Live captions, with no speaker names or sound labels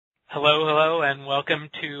Hello, hello, and welcome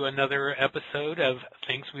to another episode of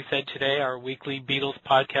Things We Said Today, our weekly Beatles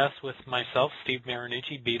podcast with myself, Steve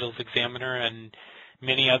Marinucci, Beatles examiner, and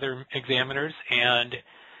many other examiners. And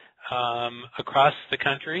across the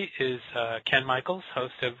country is Ken Michaels,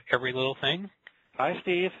 host of Every Little Thing. Hi,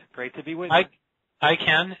 Steve. Great to be with you. Hi,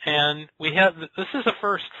 Ken. And this is a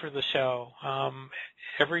first for the show.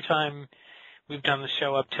 Every time we've done the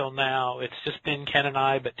show up till now, it's just been Ken and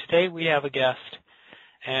I, but today we have a guest.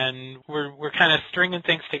 And we're kind of stringing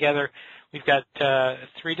things together. We've got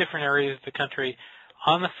three different areas of the country.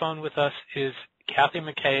 On the phone with us is Kathy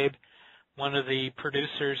McCabe, one of the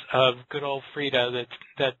producers of Good Ol Freda,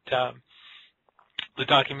 that the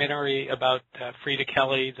documentary about Freda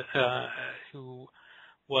Kelly, who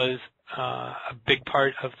was a big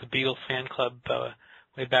part of the Beatles fan club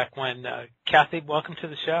way back when. Kathy, welcome to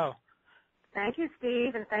the show. Thank you,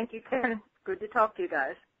 Steve, and thank you, Ken. Good to talk to you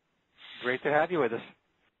guys. Great to have you with us.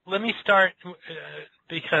 Let me start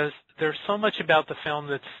because there's so much about the film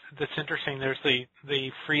that's interesting. There's the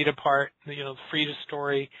Freda part, the Freda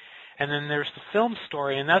story, and then there's the film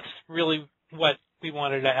story, and that's really what we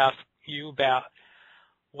wanted to ask you about.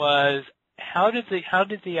 Was how did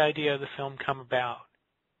the idea of the film come about?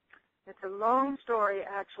 It's a long story,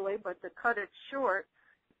 actually, but to cut it short,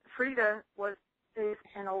 Freda is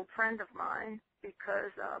an old friend of mine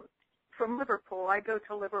because from Liverpool. I go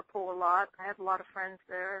to Liverpool a lot. I have a lot of friends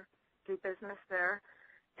there, do business there.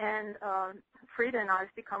 And Freda and I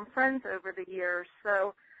have become friends over the years.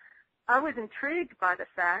 So I was intrigued by the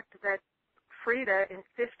fact that Freda in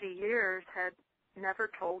 50 years had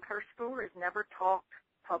never told her stories, never talked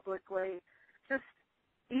publicly. Just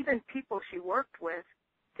even people she worked with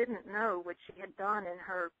didn't know what she had done in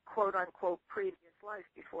her quote-unquote previous life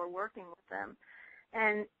before working with them.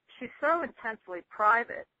 And she's so intensely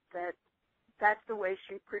private that that's the way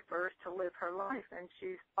she prefers to live her life, and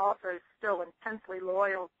she's also still intensely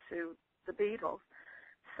loyal to the Beatles.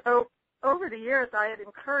 So over the years, I had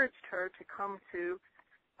encouraged her to come to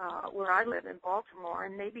where I live in Baltimore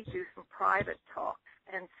and maybe do some private talks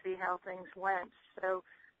and see how things went. So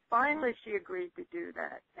finally, she agreed to do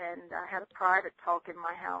that, and I had a private talk in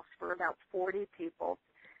my house for about 40 people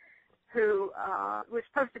who was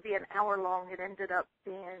supposed to be an hour long. It ended up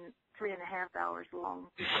being 3.5 hours long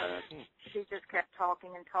because she just kept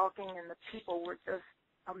talking and talking, and the people were just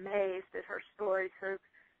amazed at her story. So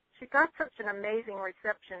she got such an amazing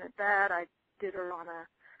reception at that. I did her on a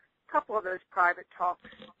couple of those private talks.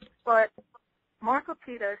 But Mark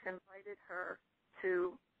Lapidus invited her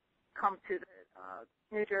to come to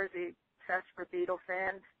the New Jersey Fest for Beatle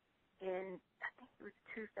fans in, I think it was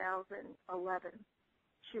 2011.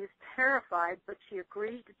 She was terrified, but she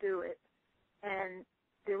agreed to do it. And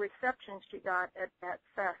the reception she got at that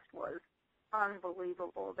fest was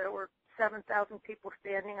unbelievable. There were 7,000 people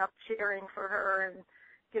standing up cheering for her and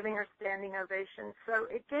giving her standing ovations. So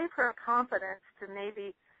it gave her confidence to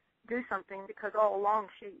maybe do something because all along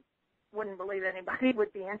she wouldn't believe anybody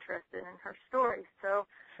would be interested in her story. So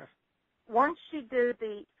once she did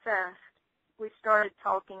the fest, we started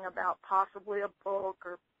talking about possibly a book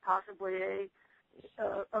or possibly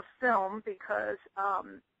a film because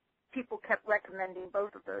people kept recommending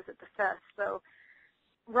both of those at the fest. So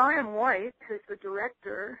Ryan White, who's the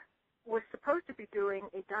director, was supposed to be doing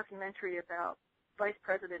a documentary about Vice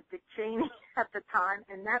President Dick Cheney at the time,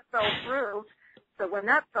 and that fell through. So when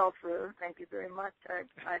that fell through, thank you very much,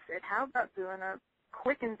 I said, how about doing a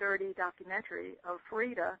quick and dirty documentary of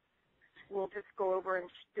Freda? We'll just go over and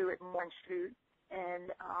do it in one shoot.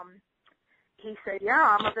 And he said,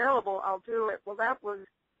 yeah, I'm available. I'll do it. Well, that was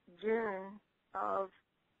June of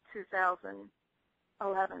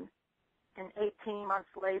 2011. And 18 months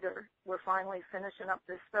later, we're finally finishing up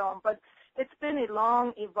this film. But it's been a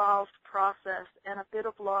long, evolved process and a bit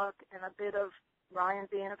of luck and a bit of Ryan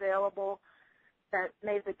being available that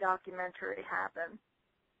made the documentary happen.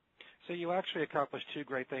 So you actually accomplished two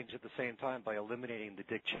great things at the same time by eliminating the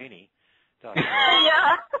Dick Cheney documentary.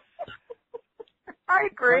 Yeah. I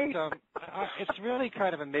agree. But, it's really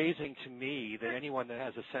kind of amazing to me that anyone that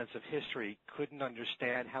has a sense of history couldn't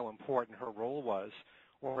understand how important her role was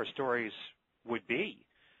or her stories would be,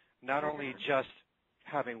 not only just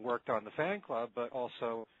having worked on the fan club, but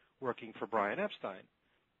also working for Brian Epstein.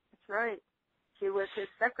 That's right. She was his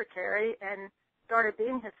secretary and started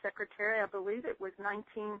being his secretary, I believe it was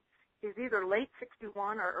either late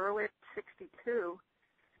 61 or early 62.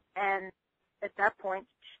 And at that point,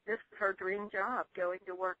 this was her dream job, going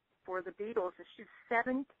to work for the Beatles. And she's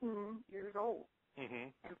 17 years old. Mm-hmm.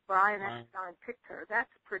 And Brian Epstein picked her. That's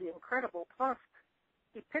pretty incredible. Plus,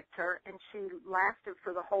 he picked her, and she lasted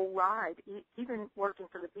for the whole ride, even working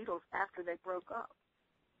for the Beatles after they broke up.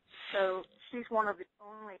 So she's one of the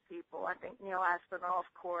only people, I think Neil Aspinall,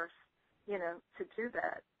 of course, to do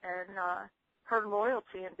that. And her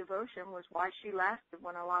loyalty and devotion was why she lasted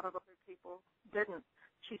when a lot of other people didn't.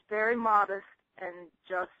 She's very modest and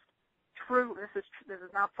just true. This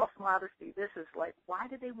is not false modesty. This is like, why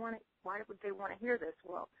would they want to hear this?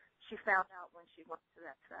 Well, she found out when she went to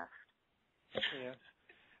that fest. Yeah.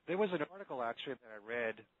 There was an article actually that I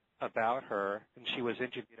read about her, and she was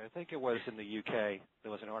interviewed. I think it was in the UK.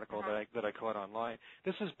 There was an article that I caught online.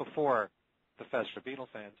 This is before the Fest for Beatle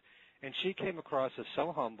fans, and she came across as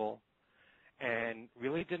so humble and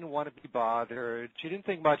really didn't want to be bothered. She didn't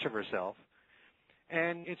think much of herself,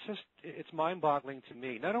 and it's mind-boggling to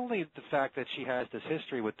me. Not only the fact that she has this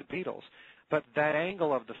history with the Beatles, but that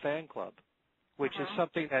angle of the fan club, which is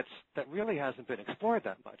something that really hasn't been explored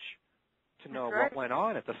that much. To know what went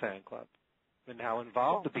on at the fan club and how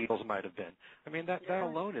involved the Beatles might have been. I mean, that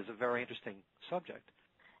alone is a very interesting subject.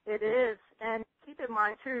 It is. And keep in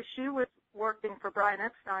mind, too, she was working for Brian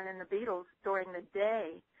Epstein and the Beatles during the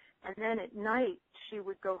day, and then at night she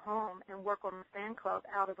would go home and work on the fan club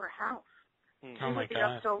out of her house. Mm-hmm. She would be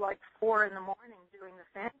up till like 4 in the morning doing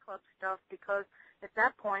the fan club stuff because at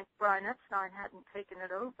that point Brian Epstein hadn't taken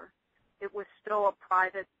it over. It was still a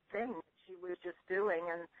private thing that she was just doing,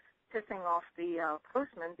 and pissing off the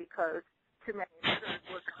postman because too many letters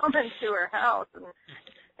were coming to her house. And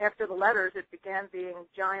after the letters, it began being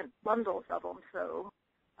giant bundles of them. So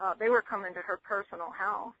they were coming to her personal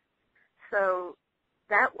house. So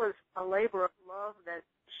that was a labor of love that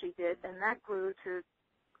she did, and that grew to,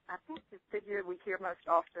 I think the figure we hear most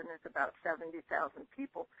often is about 70,000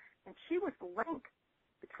 people. And she was the link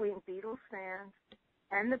between Beatles fans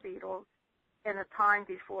and the Beatles in a time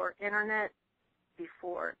before Internet,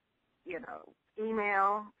 before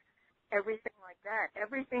email, everything like that.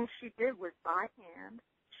 Everything she did was by hand.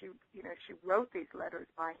 She wrote these letters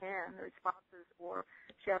by hand, the responses, or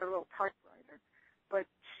she had a little typewriter. But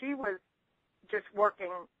she was just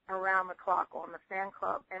working around the clock on the fan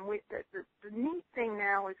club. And the neat thing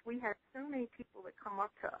now is we have so many people that come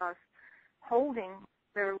up to us holding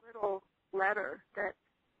their little letter that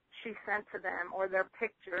she sent to them or their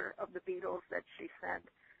picture of the Beatles that she sent.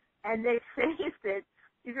 And they saved it.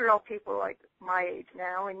 These are all people like my age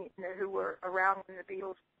now and who were around when the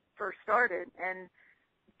Beatles first started. And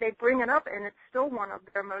they bring it up, and it's still one of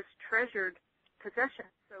their most treasured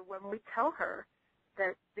possessions. So when we tell her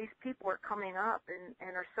that these people are coming up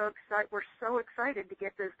and are so excited, we're so excited to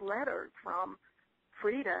get this letter from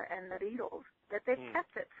Freda and the Beatles that they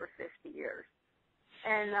kept it for 50 years.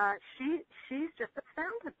 And she's just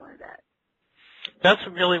astounded by that. That's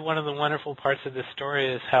really one of the wonderful parts of this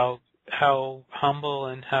story is how humble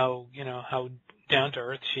and how down to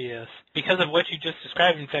earth she is because of what you just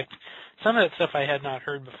described. In fact, some of that stuff I had not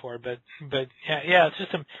heard before, but yeah, it's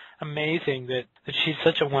just amazing that she's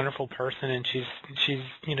such a wonderful person, and she's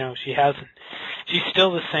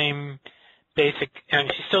still the same basic. I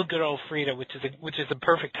mean, she's still Good Ol Freda, which is a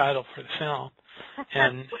perfect title for the film.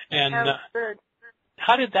 And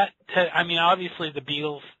how did that? I mean, obviously the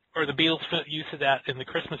Beatles use of that in the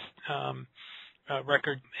Christmas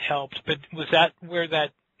record helped, but was that where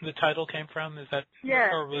the title came from? Is that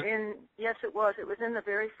yes? Yes, it was. It was in the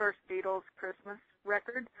very first Beatles Christmas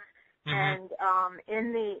record, and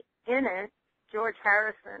in it, George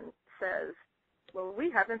Harrison says, "Well, we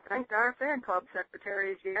haven't thanked our fan club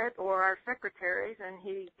secretaries yet, or our secretaries," and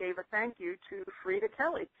he gave a thank you to Freda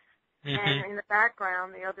Kelly. And in the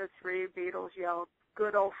background, the other three Beatles yelled,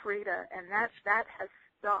 "Good Ol Freda," and that has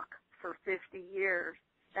stuck for 50 years.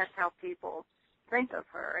 That's how people think of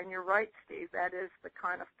her. And you're right, Steve, that is the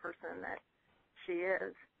kind of person that she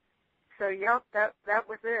is. So, yep, that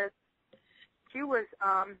was it. She was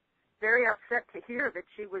very upset to hear that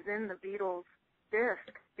she was in the Beatles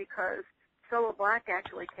disc because Cilla Black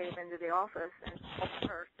actually came into the office and told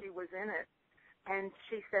her she was in it. And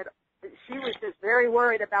she said she was just very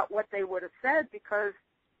worried about what they would have said because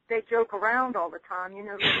they joke around all the time,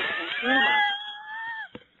 humor.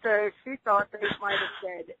 So she thought they might have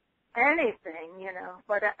said anything,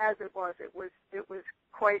 but as it was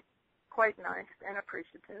quite nice and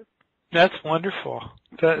appreciative. That's wonderful.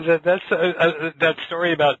 That's that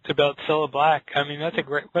story about Cilla Black. I mean,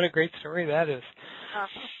 what a great story that is.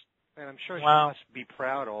 And I'm sure she must be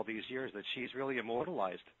proud all these years that she's really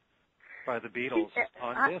immortalized by the Beatles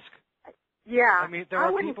on disc. Yeah, I mean, there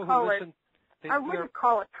are people who listen. I wouldn't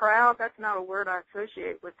call it proud. That's not a word I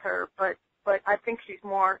associate with her, but I think she's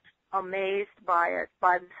more amazed by it,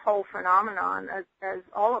 by this whole phenomenon, as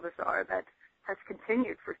all of us are, that has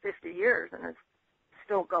continued for 50 years and is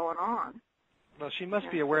still going on. Well, Well, she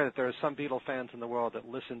must be aware that there are some Beatle fans in the world that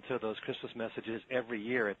listen to those Christmas messages every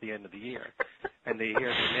year at the end of the year, and they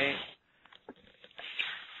hear the name.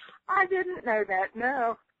 I didn't know that.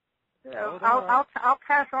 No. So Oh, I'll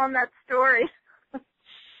pass on that story.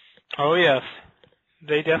 Oh, yes.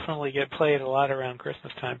 They definitely get played a lot around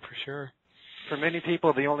Christmas time for sure. For many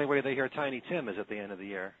people, the only way they hear Tiny Tim is at the end of the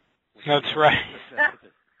year. That's right.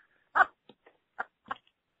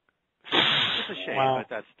 It's a shame, Wow.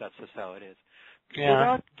 but that's just how it is. Yeah.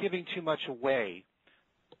 Without giving too much away,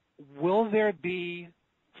 will there be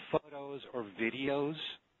photos or videos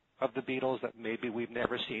of the Beatles that maybe we've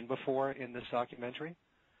never seen before in this documentary?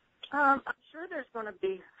 I'm sure there's going to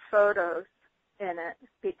be photos in it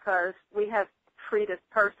because we have Frida's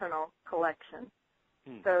personal collection.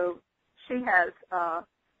 So she has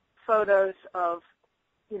photos of,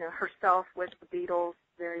 herself with the Beatles,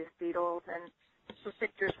 various Beatles, and some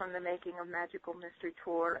pictures from the making of Magical Mystery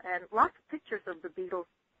Tour, and lots of pictures of the Beatles,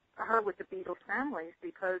 her with the Beatles families,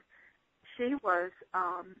 because she was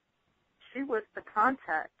the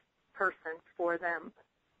contact person for them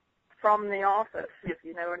from the office, if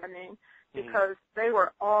you know what I mean, because they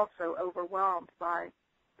were all so overwhelmed by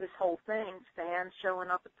this whole thing, fans showing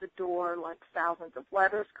up at the door, like thousands of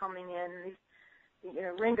letters coming in.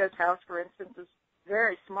 Ringo's house, for instance, is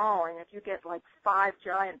very small, and if you get like 5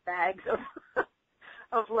 giant bags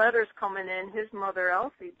of letters coming in, his mother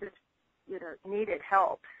Elsie just, needed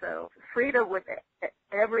help. So Freda would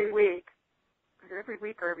every week or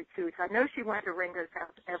every 2 weeks. I know she went to Ringo's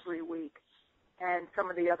house every week, and some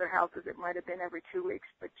of the other houses it might have been every 2 weeks,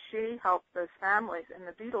 but she helped those families, and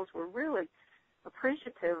the Beatles were really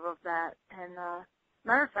appreciative of that. And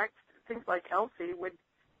matter of fact, things like Elsie would,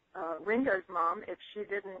 Ringo's mom, if she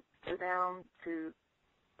didn't go down to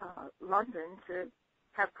London to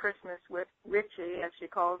have Christmas with Richie, as she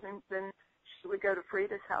calls him, then she would go to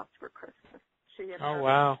Frida's house for Christmas. She and her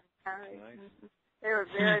wow. Harry. They were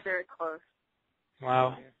very, very close.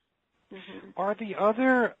 Wow. Are the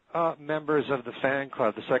other members of the fan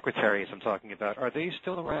club, the secretaries I'm talking about, are they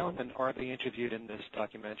still around, and are they interviewed in this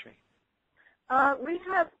documentary? We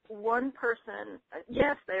have one person.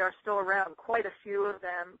 Yes, they are still around, quite a few of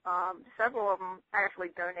them. Several of them actually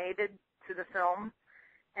donated to the film,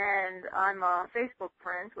 and I'm Facebook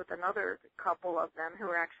friends with another couple of them who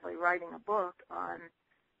are actually writing a book on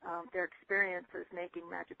their experiences making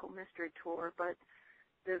Magical Mystery Tour. But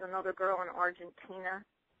there's another girl in Argentina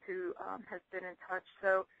who has been in touch.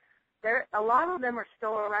 So a lot of them are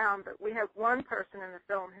still around, but we have one person in the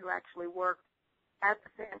film who actually worked at the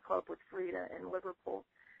fan club with Freda in Liverpool,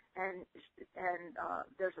 and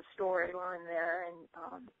there's a storyline there,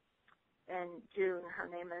 and June, her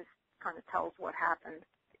name is, kind of tells what happened.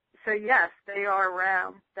 So yes, they are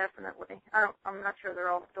around, definitely. I'm not sure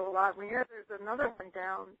they're all still alive. We know there's another one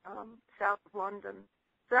down south of London.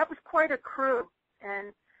 So that was quite a crew,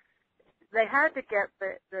 and they had to get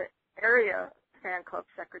the area fan club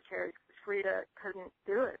secretaries because Freda couldn't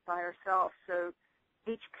do it by herself. So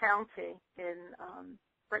each county in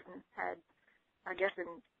Britain had, I guess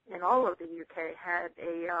in all of the UK, had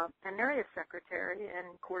an area secretary, and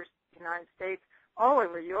of course the United States, all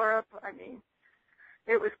over Europe. I mean,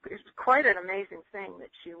 it was quite an amazing thing that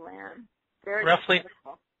she ran. Very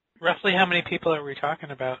Roughly how many people are we talking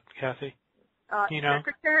about, Kathy?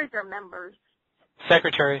 Secretaries or members?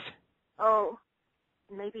 Secretaries. Oh,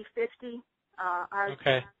 maybe 50.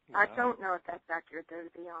 Okay. I don't know if that's accurate, though,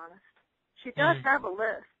 to be honest. She does have a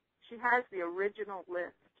list. She has the original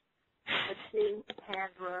list that she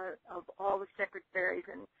handwrote of all the secretaries,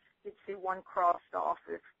 and you'd see one crossed off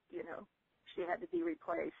if, she had to be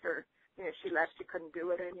replaced or, she left, she couldn't do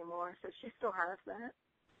it anymore. So she still has that.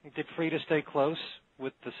 Did Freda stay close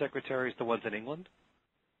with the secretaries, the ones in England?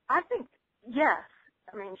 I think, yes.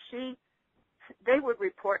 I mean, they would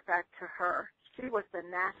report back to her. She was the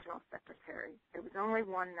national secretary. There was only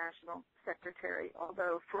one national secretary,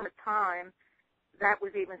 although for a time that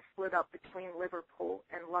was even split up between Liverpool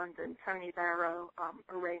and London. Tony Barrow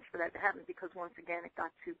arranged for that to happen because, once again, it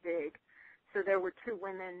got too big. So there were 2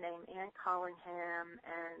 women named Anne Collingham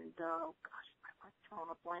and, I'm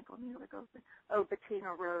drawing a blank on the other girl's name.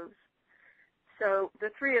 Bettina Rose. So the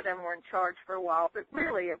 3 of them were in charge for a while, but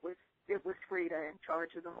really it was Freda in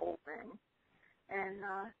charge of the whole thing. And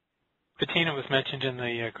Bettina was mentioned in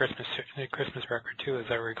the Christmas record too, as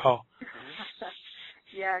I recall.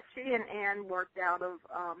 Yeah, she and Anne worked out of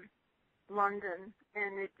London,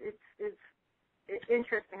 and it's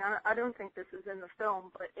interesting. I don't think this is in the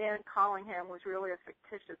film, but Anne Collingham was really a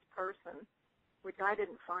fictitious person, which I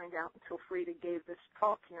didn't find out until Freda gave this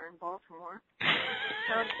talk here in Baltimore.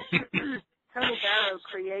 Tony Barrow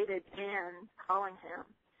created Anne Collingham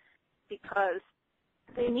because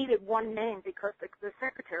they needed one name because the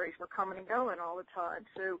secretaries were coming and going all the time.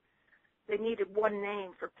 So they needed one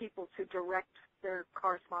name for people to direct their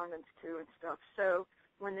correspondence to and stuff. So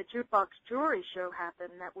when the Jukebox Jury show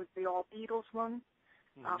happened, that was the All Beatles one.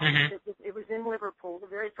 It was in Liverpool, the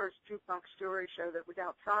very first Jukebox Jury show that was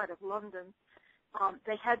outside of London.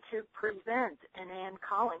 They had to present an Anne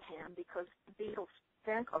Collingham because the Beatles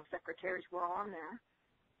fan club secretaries were on there.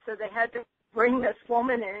 So they had to bring this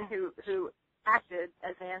woman in who acted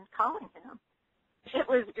as Anne Collingham. It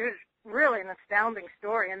was really an astounding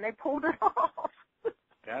story, and they pulled it off.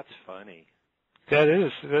 That's funny. That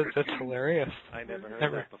is. That's hilarious. I never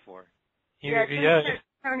heard that before. Yeah.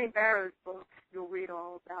 Tony Barrow's books. You'll read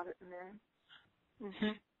all about it in there.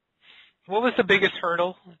 Mm-hmm. What was the biggest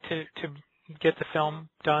hurdle to get the film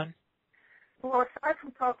done? Well, aside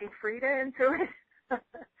from talking Freda into it.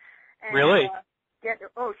 And, really?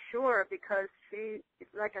 Sure, because she,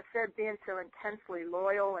 like I said, being so intensely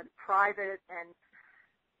loyal and private and,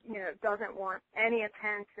 doesn't want any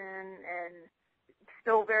attention and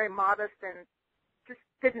still very modest and just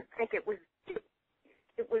didn't think it was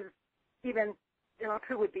even,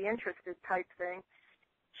 who would be interested type thing.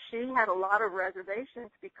 She had a lot of reservations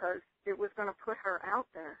because it was going to put her out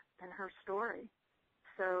there and her story.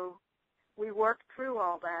 So we worked through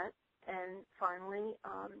all that, and finally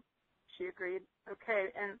she agreed, okay.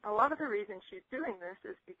 And a lot of the reason she's doing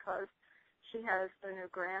this is because she has a new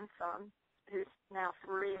grandson who's now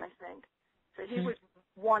 3, I think. So he was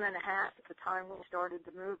 1.5 at the time we started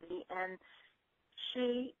the movie, and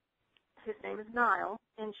his name is Niall,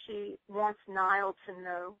 and she wants Niall to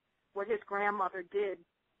know what his grandmother did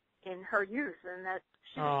in her youth, and that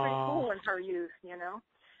she was pretty cool in her youth,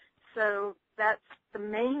 So that's the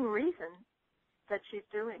main reason that she's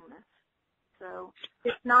doing this. So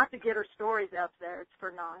it's not to get her stories out there, it's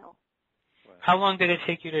for Niall. How long did it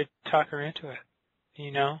take you to talk her into it? Do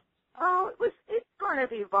you know? Oh, it's kind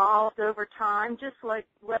of evolved over time, just like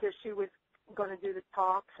whether she was going to do the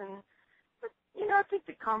talks. But I think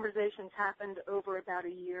the conversations happened over about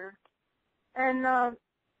a year. And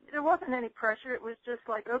there wasn't any pressure. It was just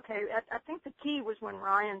like, okay, I think the key was when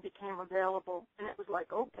Ryan became available, and it was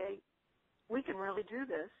like, okay, we can really do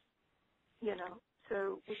this,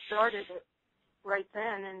 So we started it right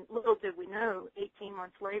then, and little did we know, 18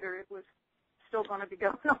 months later, it was still going to be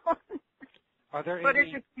going on. But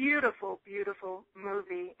it's a beautiful, beautiful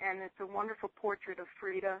movie, and it's a wonderful portrait of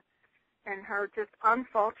Freda and her just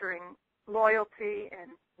unfaltering loyalty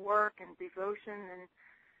and work and devotion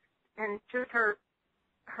and just her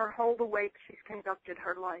whole the way she's conducted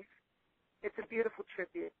her life. It's a beautiful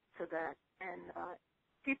tribute to that. And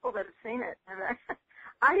people that have seen it, and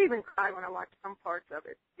I even cry when I watch some parts of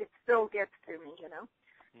it. It still gets to me,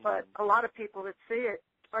 But a lot of people that see it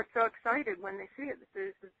are so excited when they see it.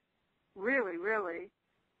 This is really, really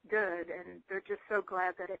good, and they're just so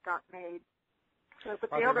glad that it got made. So, but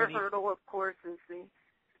the other hurdle, of course, is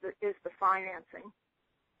the financing.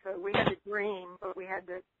 So we had a dream, but we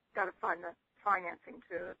got to find the financing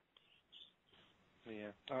to it.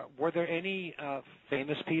 Yeah. Were there any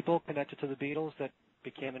famous people connected to the Beatles that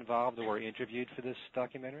became involved or were interviewed for this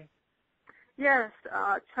documentary? Yes,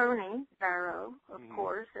 Tony Barrow, of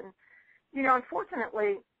course, and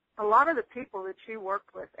unfortunately, a lot of the people that she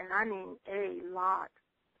worked with, and I mean a lot,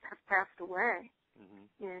 have passed away.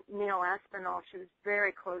 Neil Aspinall, she was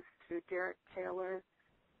very close to Derek Taylor,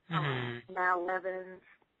 Mal Evans.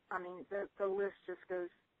 I mean, the list just goes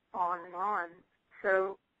on and on.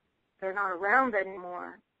 So they're not around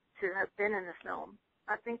anymore to have been in the film.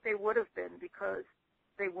 I think they would have been because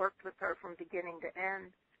they worked with her from beginning to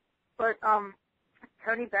end. But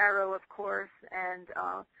Tony Barrow, of course, and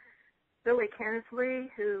Billy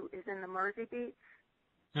Kinsley, who is in the Mersey Beats,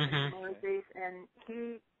 and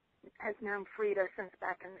he has known Freda since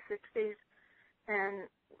back in the 60s, and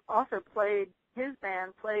also his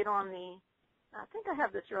band played on I think I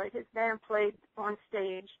have this right, his band played on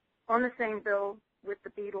stage on the same bill with the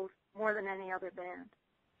Beatles more than any other band.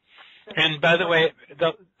 So, and by the way,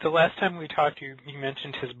 the last time we talked, you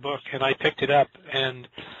mentioned his book, and I picked it up, and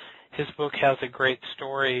his book has a great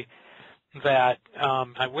story that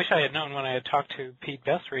I wish I had known when I had talked to Pete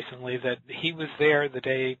Best recently, that he was there the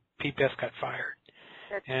day Pete Best got fired.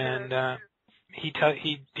 That's and true.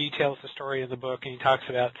 he details the story in the book, and he talks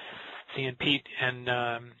about seeing Pete and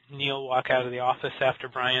Neil walk out of the office after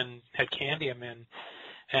Brian had canned him,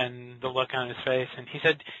 and the look on his face. And he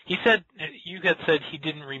said you had said he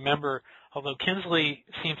didn't remember, although Kinsley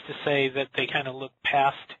seems to say that they kind of looked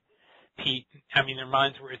past Pete. I mean, their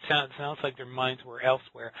minds were. It sounds like their minds were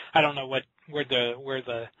elsewhere. I don't know where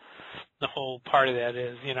the whole part of that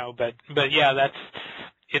is, but yeah,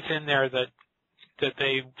 it's in there that that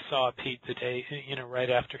they saw Pete the day, right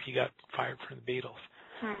after he got fired from the Beatles.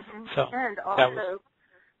 Mm-hmm. So and also,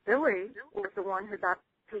 Billy was the one who got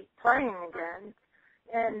Pete playing again,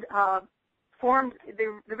 and formed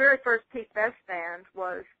the very first Pete Best band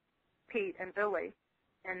was Pete and Billy,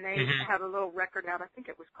 and they had a little record out. I think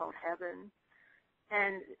it was called Heaven,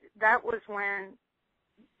 and that was when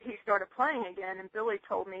he started playing again. And Billy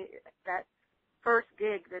told me that first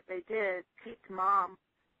gig that they did, Pete's mom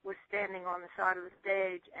was standing on the side of the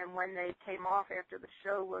stage, and when they came off after the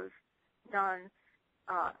show was done,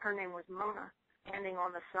 her name was Mona, standing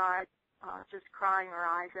on the side, just crying her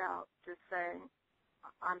eyes out, just saying,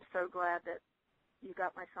 "I'm so glad that you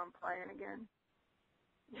got my son playing again."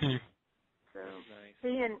 So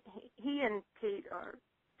nice. He and Pete are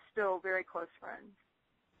still very close friends.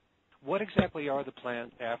 What exactly are the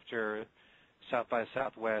plans after South by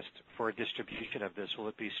Southwest for distribution of this? Will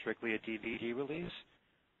it be strictly a DVD release?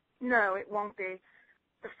 No, it won't be.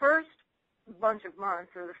 The first bunch of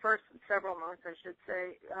months, or the first several months, I should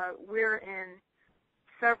say, we're in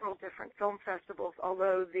several different film festivals,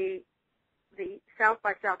 although the South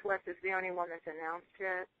by Southwest is the only one that's announced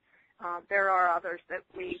yet. There are others that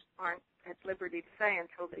we aren't at liberty to say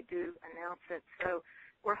until they do announce it. So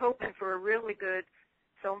we're hoping for a really good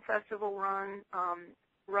film festival run.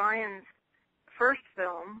 Ryan's first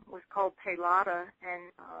film was called Pelada,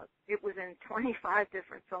 and it was in 25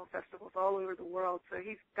 different film festivals all over the world, so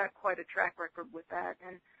he's got quite a track record with that,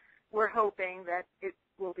 and we're hoping that it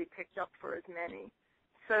will be picked up for as many.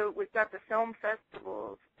 So we've got the film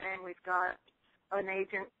festivals, and we've got an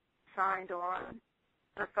agent signed on,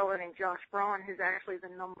 a fellow named Josh Braun, who's actually the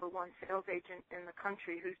 #1 sales agent in the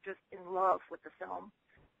country, who's just in love with the film.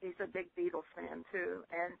 He's a big Beatles fan too,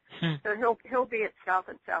 and so he'll be at South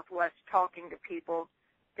and Southwest talking to people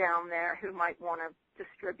down there who might want to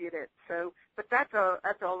distribute it. So, but that's a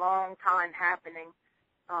long time happening.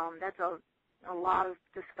 That's a lot of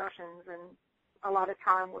discussions and a lot of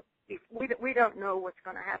time. We don't know what's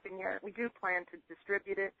going to happen yet. We do plan to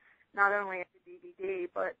distribute it not only as a DVD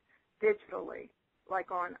but digitally, like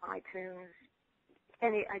on iTunes.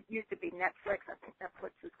 It used to be Netflix. I think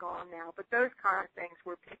Netflix is gone now. But those kind of things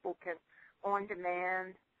where people can, on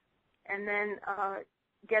demand, and then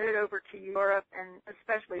get it over to Europe and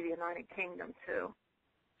especially the United Kingdom, too.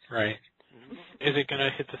 Right. Is it going to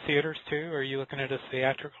hit the theaters, too? Or are you looking at a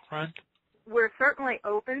theatrical run? We're certainly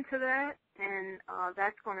open to that, and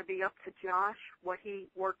that's going to be up to Josh, what he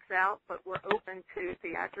works out. But we're open to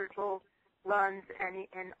theatrical runs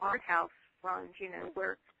and art house runs,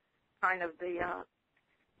 where kind of the...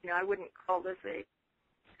 I wouldn't call this a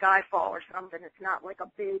Skyfall or something. It's not like a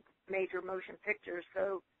big major motion picture,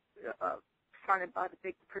 so funded by the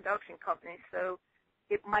big production companies. So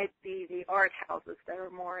it might be the art houses that are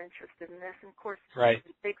more interested in this. And of course, right.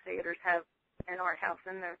 The big theaters have an art house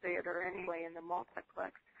in their theater anyway, in the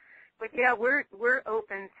multiplex. But yeah, we're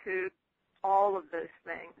open to all of those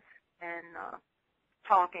things and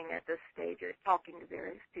talking at this stage, talking to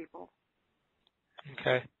various people.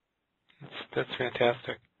 Okay, that's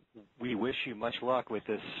fantastic. We wish you much luck with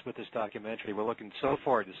this documentary. We're looking so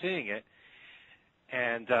forward to seeing it.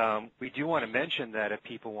 And we do want to mention that if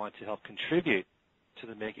people want to help contribute to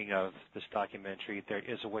the making of this documentary, there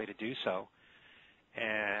is a way to do so.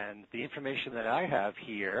 And the information that I have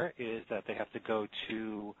here is that they have to go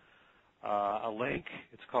to a link.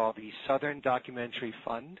 It's called the Southern Documentary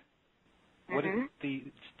Fund. What is the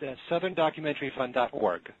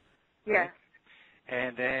SouthernDocumentaryFund.org? Yes.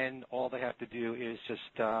 And then all they have to do is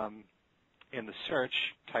just, in the search,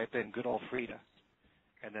 type in Good Ol Freda,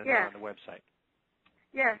 and then they're on the website.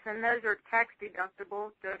 Yes, and those are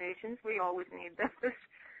tax-deductible donations. We always need those.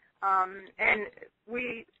 And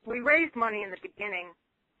we raised money in the beginning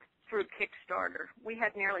through Kickstarter. We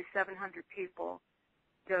had nearly 700 people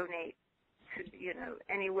donate to,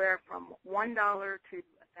 anywhere from $1 to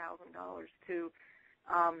 $1,000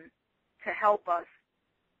 to help us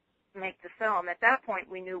make the film. At that point,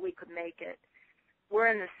 we knew we could make it. We're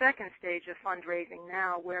in the second stage of fundraising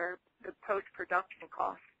now, where the post-production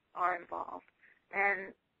costs are involved.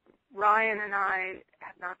 And Ryan and I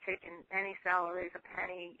have not taken any salaries, a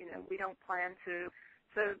penny. We don't plan to.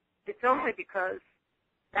 So it's only because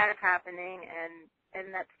that's happening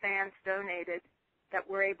and that fans donated that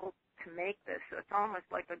we're able to make this. So it's almost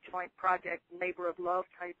like a joint project, labor of love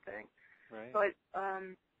type thing. Right.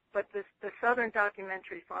 But the Southern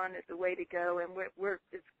Documentary Fund is the way to go, and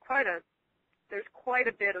there's quite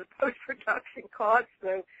a bit of post-production costs,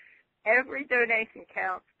 so every donation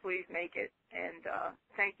counts. Please make it, and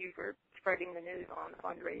thank you for spreading the news on the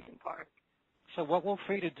fundraising part. So what will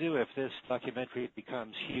Freda do if this documentary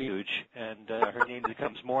becomes huge and her name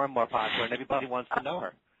becomes more and more popular and everybody wants to know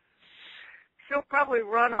her? She'll probably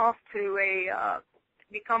run off to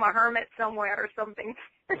become a hermit somewhere or something.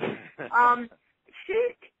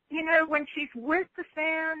 When she's with the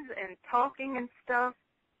fans and talking and stuff,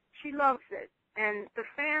 she loves it. And the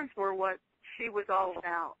fans were what she was all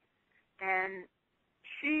about. And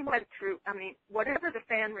she went through, whatever the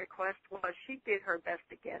fan request was, she did her best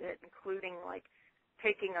to get it, including, like,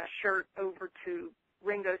 taking a shirt over to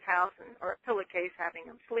Ringo's house or a pillowcase, having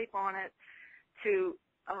him sleep on it, to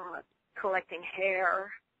collecting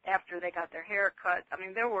hair after they got their hair cut.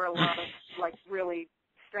 There were a lot of, like, really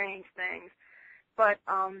strange things. But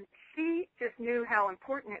she just knew how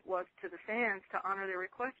important it was to the fans to honor their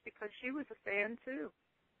request because she was a fan, too.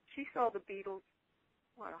 She saw the Beatles,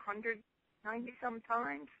 190-some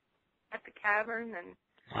times at the Cavern. And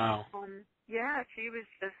wow. Yeah, she was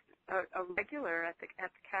just a regular at the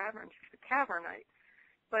Cavern. She's a Cavernite.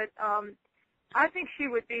 But I think she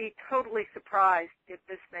would be totally surprised if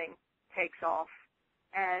this thing takes off.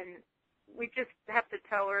 And we just have to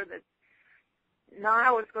tell her that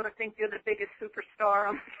Niall is going to think you're the biggest superstar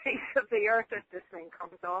on the face of the earth if this thing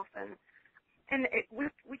comes off. And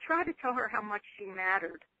we try to tell her how much she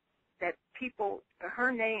mattered, that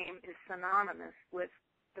her name is synonymous with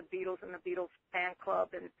the Beatles and the Beatles fan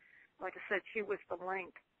club. And like I said, she was the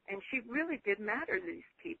link. And she really did matter to these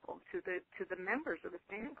people, to the members of the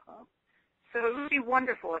fan club. So it would be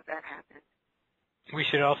wonderful if that happened. We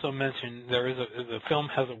should also mention the film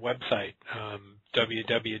has a website,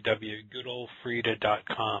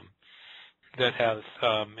 www.goodolfreda.com, that has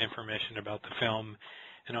information about the film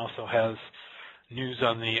and also has news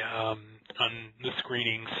on the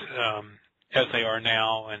screenings as they are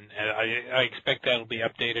now, and I expect that'll be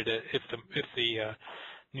updated if the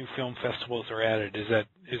new film festivals are added. Is that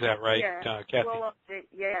right, yes. Kathy?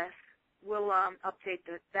 We'll update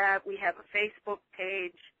that. We have a Facebook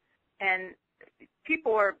page, and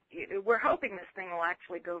we're hoping this thing will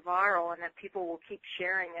actually go viral and that people will keep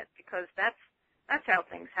sharing it because that's how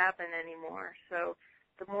things happen anymore. So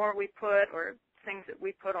the more we put or things that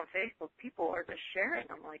we put on Facebook, people are just sharing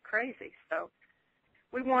them like crazy. So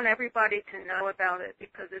we want everybody to know about it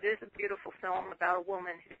because it is a beautiful film about a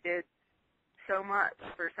woman who did so much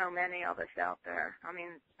for so many of us out there.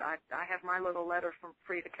 I have my little letter from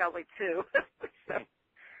Freda Kelly too. So.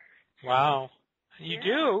 Wow. You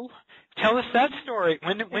do? Tell us that story.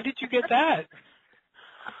 When did you get that?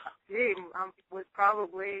 Gee,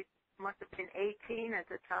 must have been 18 at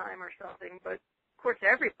the time or something. But of course,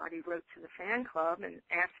 everybody wrote to the fan club and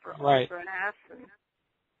asked for autographs. And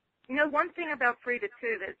one thing about Freda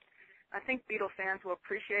too that I think Beatle fans will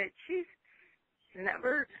appreciate, she's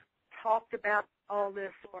never talked about all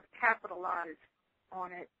this or capitalized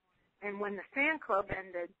on it. And when the fan club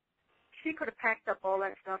ended, she could have packed up all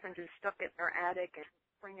that stuff and just stuck it in her attic and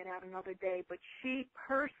bring it out another day, but she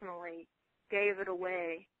personally gave it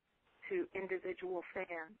away to individual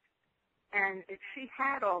fans. And if she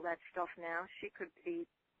had all that stuff now, she could be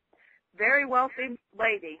a very wealthy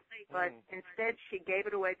lady, but instead she gave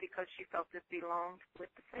it away because she felt it belonged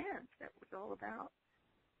with the fans. That was all about.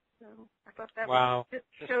 So I thought that wow. was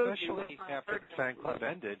just shows especially after the fan club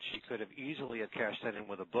ended, she could have easily have cashed that in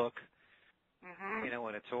with a book, and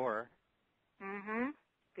a tour.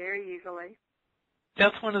 Very easily.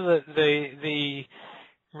 That's one of the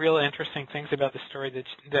real interesting things about the story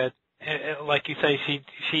that like you say,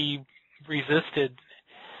 she resisted.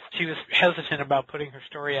 She was hesitant about putting her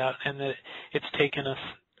story out, and that it's taken us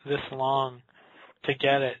this long to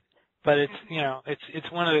get it. But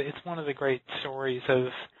it's one of the great stories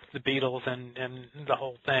of the Beatles and the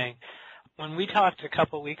whole thing. When we talked a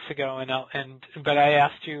couple of weeks ago, but I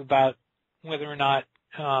asked you about whether or not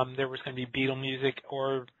there was going to be Beatle music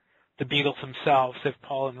or the Beatles themselves, if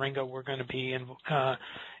Paul and Ringo were going to be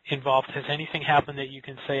involved. Has anything happened that you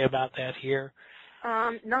can say about that here?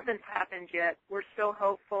 Nothing's happened yet. We're still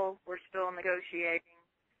hopeful. We're still negotiating.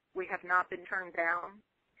 We have not been turned down.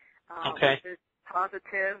 Okay. Which is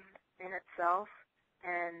positive in itself,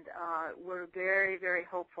 and we're very, very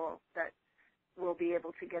hopeful that we'll be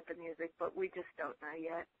able to get the music, but we just don't know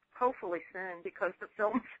yet. Hopefully soon, because the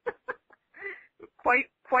film's quite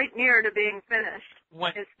near to being finished.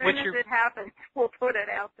 As soon as it happens, we'll put it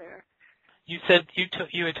out there. You said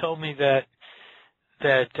you had told me that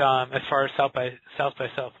as far as South by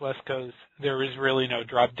Southwest goes, there is really no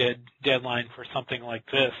drop dead deadline for something like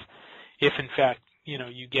this, if in fact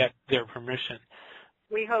you get their permission.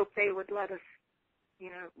 We hope they would let us,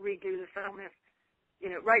 redo the film. If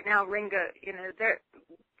right now Ringo,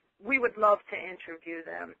 we would love to interview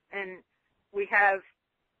them, and we have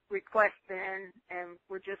requests in, and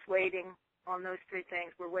we're just waiting on those three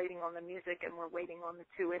things. We're waiting on the music, and we're waiting on the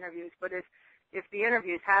 2 interviews. But if the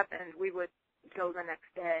interviews happened, we would go the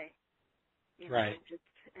next day, right,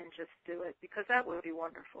 and just do it, because that would be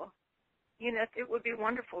wonderful. It would be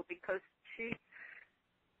wonderful because she,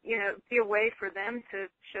 be a way for them to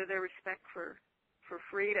show their respect for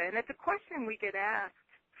Freda. And it's a question we get asked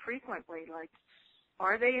frequently, like,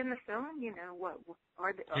 are they in the film? What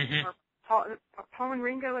are they? Mm-hmm. Are Paul and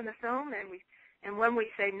Ringo in the film? And when we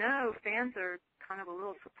say no, fans are kind of a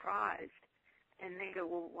little surprised, and they go,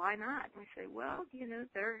 well, why not? And we say, well,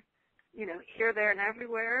 they're, here, there, and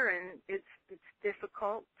everywhere, and it's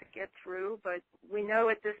difficult to get through, but we know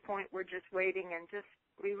at this point we're just waiting, and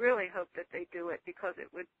we really hope that they do it, because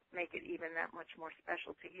it would make it even that much more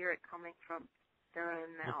special to hear it coming from their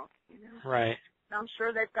own mouth, Right. I'm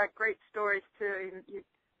sure they've got great stories, too.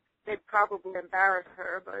 They'd probably embarrass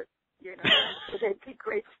her, but, they'd be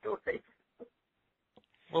great stories.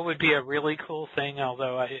 What would be a really cool thing,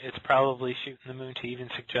 although it's probably shooting the moon to even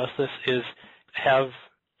suggest this, is have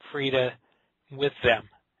Freda with them,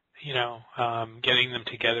 getting them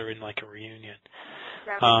together in like a reunion.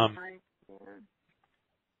 That would be nice.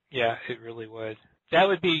 Yeah, it really would. That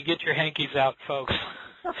would be get your hankies out, folks.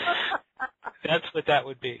 That's what that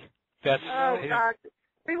would be. That's God.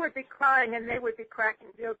 We would be crying and they would be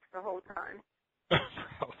cracking jokes the whole time.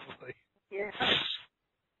 Probably. Yeah.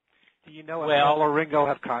 Do you know if Paul or Ringo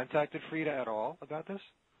have contacted Freda at all about this?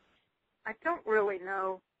 I don't really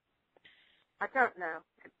know. I don't know,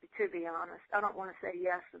 to be honest. I don't want to say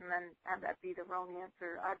yes and then have that be the wrong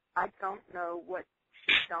answer. I don't know what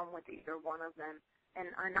she's done with either one of them, and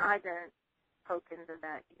I didn't poke into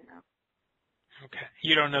that, Okay.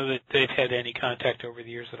 You don't know that they've had any contact over the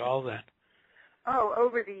years at all, then? Oh,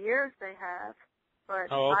 over the years they have, but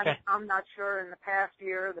I'm not sure in the past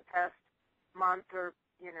year, the past month, or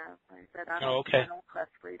like I said, I don't press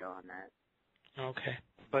Freda on that. Okay.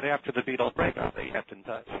 But after the Beatles breakup, they kept in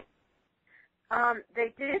touch.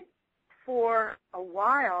 They did for a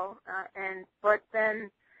while, but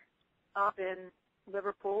then up in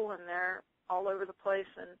Liverpool, and they're all over the place,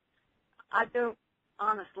 and I don't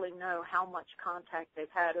honestly know how much contact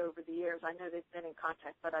they've had over the years. I know they've been in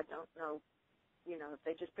contact, but I don't know, if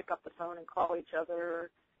they just pick up the phone and call each other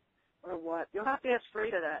or what. You'll have to ask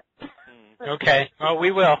Freda that. Okay. Well,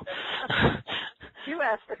 we will. You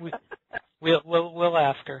ask her. We'll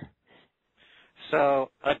ask her. So,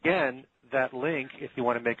 again, that link, if you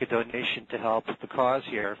want to make a donation to help the cause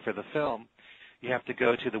here for the film, you have to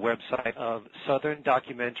go to the website of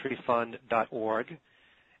southerndocumentaryfund.org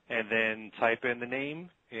and then type in the name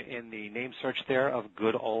search there of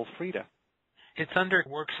Good Ol Freda. It's under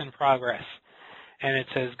Works in Progress, and it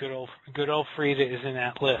says Good Ol Freda is in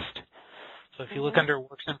that list. So if you look under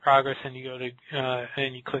Works in Progress and you go to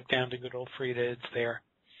and you click down to Good Ol Freda, it's there.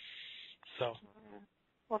 So.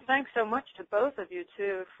 Well, thanks so much to both of you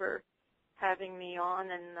too for having me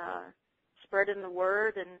on and spreading the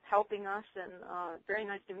word and helping us. And very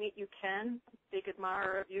nice to meet you, Ken. Big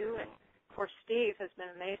admirer of you. And of course, Steve has been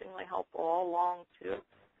amazingly helpful all along too.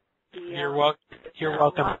 You're welcome.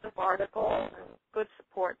 Lots of articles and good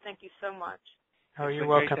support. Thank you so much. Oh, you're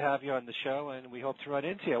welcome. Great to have you on the show, and we hope to run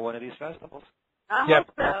into you at one of these festivals. I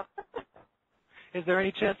hope so. Is there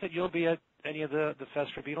any chance that you'll be at any of the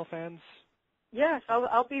Fest for Beatle fans? Yes,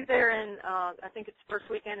 I'll be there in I think it's first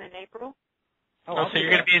weekend in April. Oh, so you're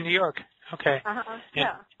going to be in New York? Okay.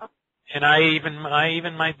 Yeah. And I even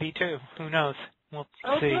might be too. Who knows? We'll see.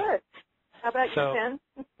 Oh, good. How about you, Ken?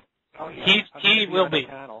 Oh, yeah. He will be.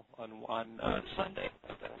 Panel on Sunday.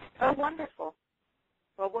 Oh, wonderful.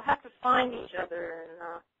 Well, we'll have to find each other, and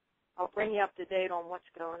I'll bring you up to date on what's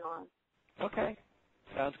going on. Okay.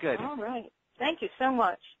 Sounds good. All right. Thank you so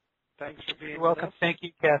much. Thanks for being You're welcome. with us. Thank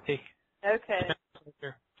you, Kathy. Okay.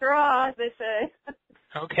 Hurrah, as they say.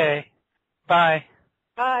 Okay. Bye.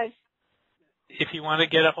 Bye. If you want to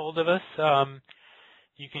get a hold of us,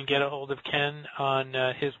 you can get a hold of Ken on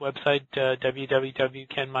his website,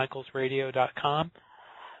 www.kenmichaelsradio.com.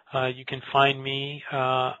 You can find me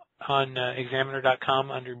on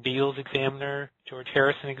Examiner.com under Beatles Examiner, George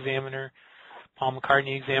Harrison Examiner, Paul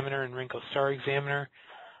McCartney Examiner, and Ringo Starr Examiner.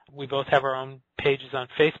 We both have our own pages on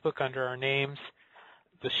Facebook under our names.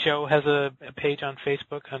 The show has a page on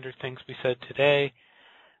Facebook under Things We Said Today.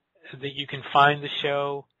 That you can find the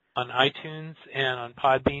show on iTunes and on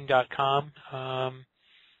Podbean.com.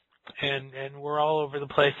 And we're all over the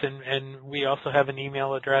place, and we also have an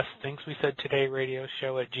email address,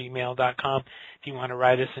 thingswesaidtodayradioshow@gmail.com, if you want to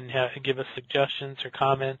write us and give us suggestions or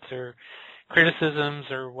comments or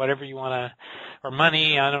criticisms or whatever you want to, or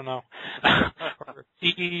money, I don't know,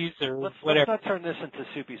 CDs or let's whatever. not turn this into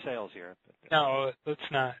soupy sales here. No, let's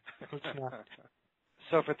not. Let's not.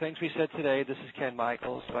 So for Things We Said Today, this is Ken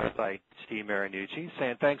Michaels, by Steve Marinucci,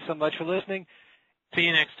 saying thanks so much for listening. See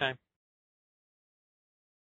you next time.